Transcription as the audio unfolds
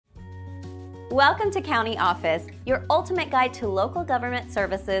Welcome to County Office, your ultimate guide to local government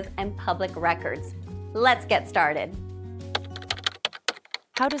services and public records. Let's get started.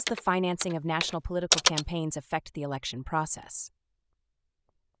 How does the financing of national political campaigns affect the election process?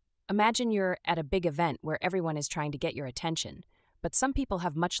 Imagine you're at a big event where everyone is trying to get your attention, but some people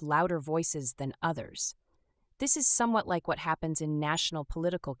have much louder voices than others. This is somewhat like what happens in national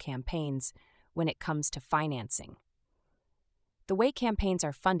political campaigns when it comes to financing. The way campaigns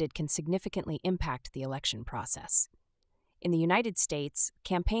are funded can significantly impact the election process. In the United States,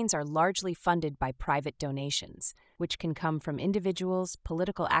 campaigns are largely funded by private donations, which can come from individuals,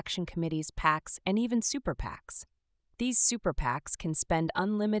 political action committees, PACs, and even super PACs. These super PACs can spend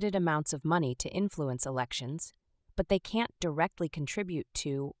unlimited amounts of money to influence elections, but they can't directly contribute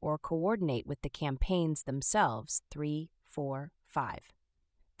to or coordinate with the campaigns themselves 3, 4, 5.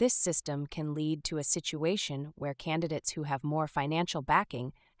 This system can lead to a situation where candidates who have more financial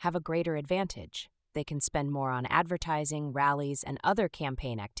backing have a greater advantage. They can spend more on advertising, rallies, and other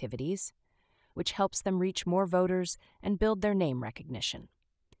campaign activities, which helps them reach more voters and build their name recognition.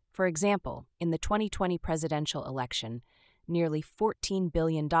 For example, in the 2020 presidential election, nearly $14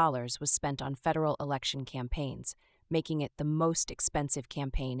 billion was spent on federal election campaigns, making it the most expensive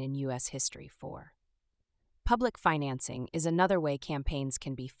campaign in U.S. history. Public financing is another way campaigns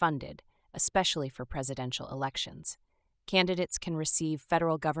can be funded, especially for presidential elections. Candidates can receive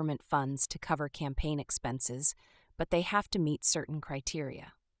federal government funds to cover campaign expenses, but they have to meet certain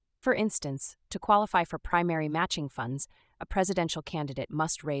criteria. For instance, to qualify for primary matching funds, a presidential candidate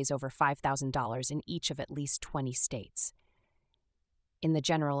must raise over $5,000 in each of at least 20 states. In the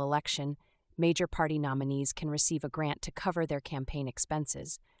general election, major party nominees can receive a grant to cover their campaign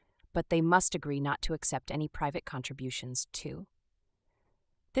expenses, but they must agree not to accept any private contributions too.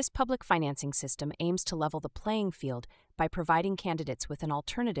 This public financing system aims to level the playing field by providing candidates with an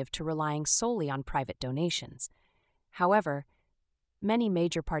alternative to relying solely on private donations. However, many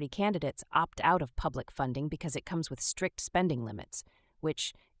major party candidates opt out of public funding because it comes with strict spending limits,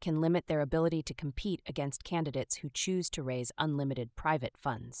 which can limit their ability to compete against candidates who choose to raise unlimited private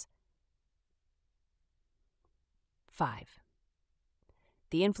funds. 5.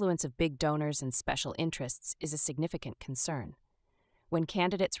 The influence of big donors and special interests is a significant concern. When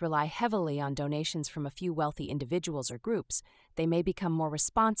candidates rely heavily on donations from a few wealthy individuals or groups, they may become more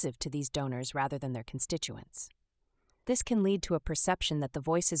responsive to these donors rather than their constituents. This can lead to a perception that the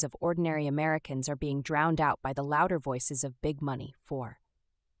voices of ordinary Americans are being drowned out by the louder voices of big money.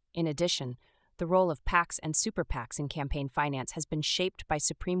 In addition, the role of PACs and super PACs in campaign finance has been shaped by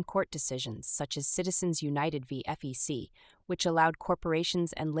Supreme Court decisions such as Citizens United v. FEC, which allowed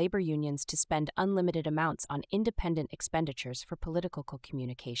corporations and labor unions to spend unlimited amounts on independent expenditures for political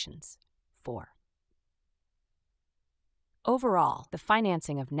communications. 4. Overall, the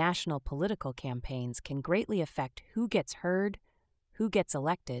financing of national political campaigns can greatly affect who gets heard, who gets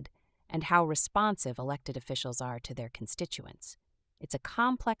elected, and how responsive elected officials are to their constituents. It's a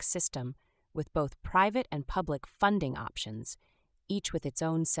complex system with both private and public funding options, each with its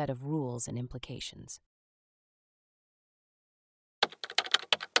own set of rules and implications.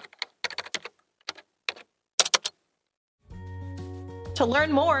 To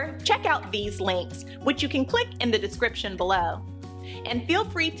learn more, check out these links, which you can click in the description below. And feel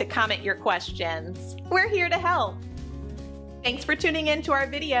free to comment your questions. We're here to help. Thanks for tuning in to our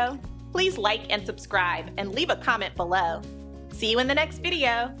video. Please like and subscribe and leave a comment below. See you in the next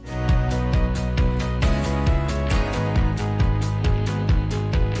video.